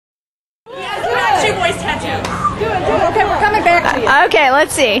Boys tattoo. Do it. Okay, we're coming back to you. Okay,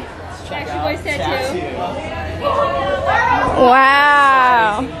 let's see. Backstreet Boys tattoo.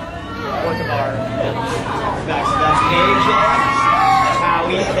 Wow. That's AJ,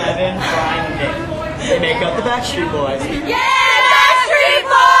 Howie, Kevin, Brian, and Nick. They make up the Backstreet Boys. Yeah, Backstreet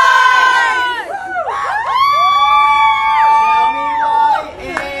Boys!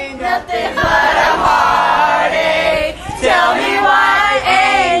 Nothing but a heartache. Tell me why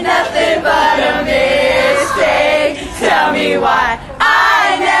ain't nothing but a mistake. Tell me why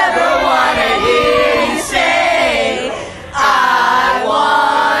I never wanted you to say I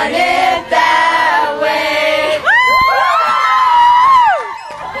want it that way.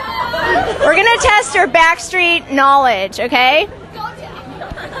 We're gonna test your Backstreet knowledge, okay?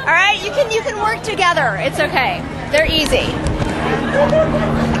 All right, you can work together. It's okay. They're easy.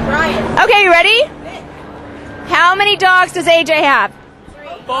 Okay, you ready? How many dogs does AJ have? 3.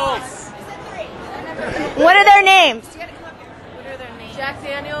 False. What are their names? What are their names? Jack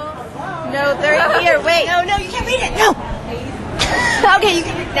Daniel. No, they're here. Wait. No, you can't read it. No. Okay, you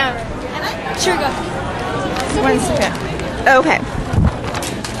can read it down. Sure, go. 1 second. Okay.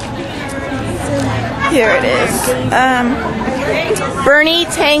 Here it is. Bernie,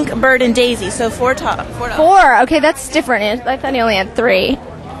 Tank, Bird, and Daisy. So 4 dogs. 4. Okay, that's different. I thought he only had 3.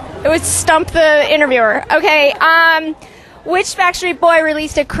 It would stump the interviewer. Okay, which Backstreet Boy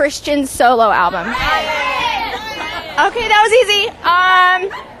released a Christian solo album? Okay, that was easy.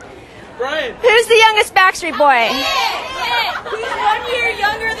 Brian. Who's the youngest Backstreet Boy? He's 1 year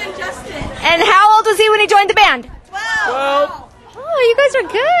younger than Justin. And how old was he when he joined the band? 12. Oh, you guys are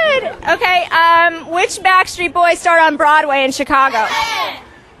good. Okay, which Backstreet Boy starred on Broadway in Chicago?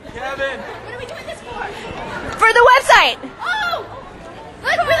 Kevin. What are we doing this for? For the website. Oh!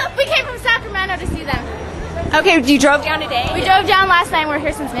 Look, we came from Sacramento to see them. Okay, you drove down today? We drove down last night and we're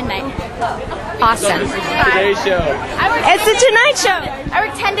here since midnight. Awesome. This is the Today Show. It's the Tonight Show. I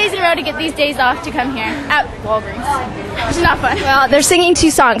worked 10 days in a row to get these days off to come here at Walgreens. Which is not fun. Well, they're singing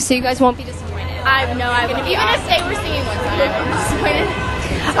 2 songs, so you guys won't be disappointed. I know I'm going to be even if they were singing one song, I won't be disappointed.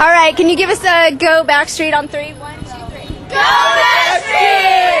 All right, can you give us a go Backstreet on 3? 1, 2, 3. Go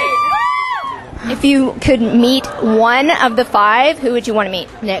Backstreet! If you could meet one of the 5, who would you want to meet?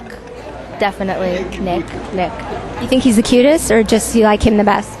 Nick. Definitely Nick. You think he's the cutest, or just you like him the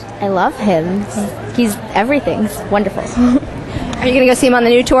best? I love him. He's everything. He's wonderful. Are you going to go see him on the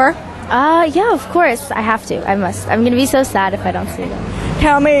new tour? Yeah, of course. I have to. I must. I'm going to be so sad if I don't see them.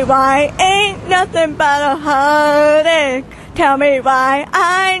 Tell me why ain't nothing but a heartache. Tell me why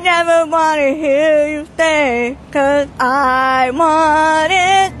I never want to hear you say, 'cause I want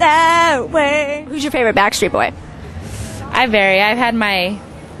it that way. Who's your favorite Backstreet Boy? I vary. I've had my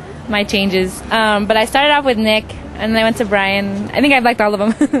changes. But I started off with Nick, and then I went to Brian. I think I've liked all of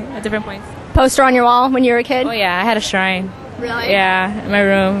them at different points. Poster on your wall when you were a kid? Oh yeah, I had a shrine. Really? Yeah, in my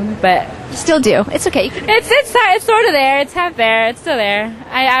room, but You still do. It's okay. it's sort of there. It's half there. It's still there.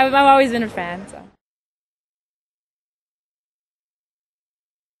 I've always been a fan. So.